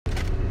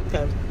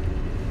Okay.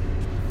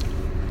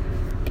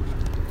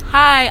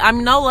 Hi,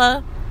 I'm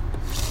Nola.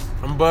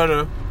 I'm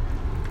Butter.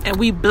 And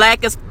we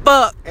black as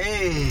fuck.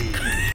 Hey.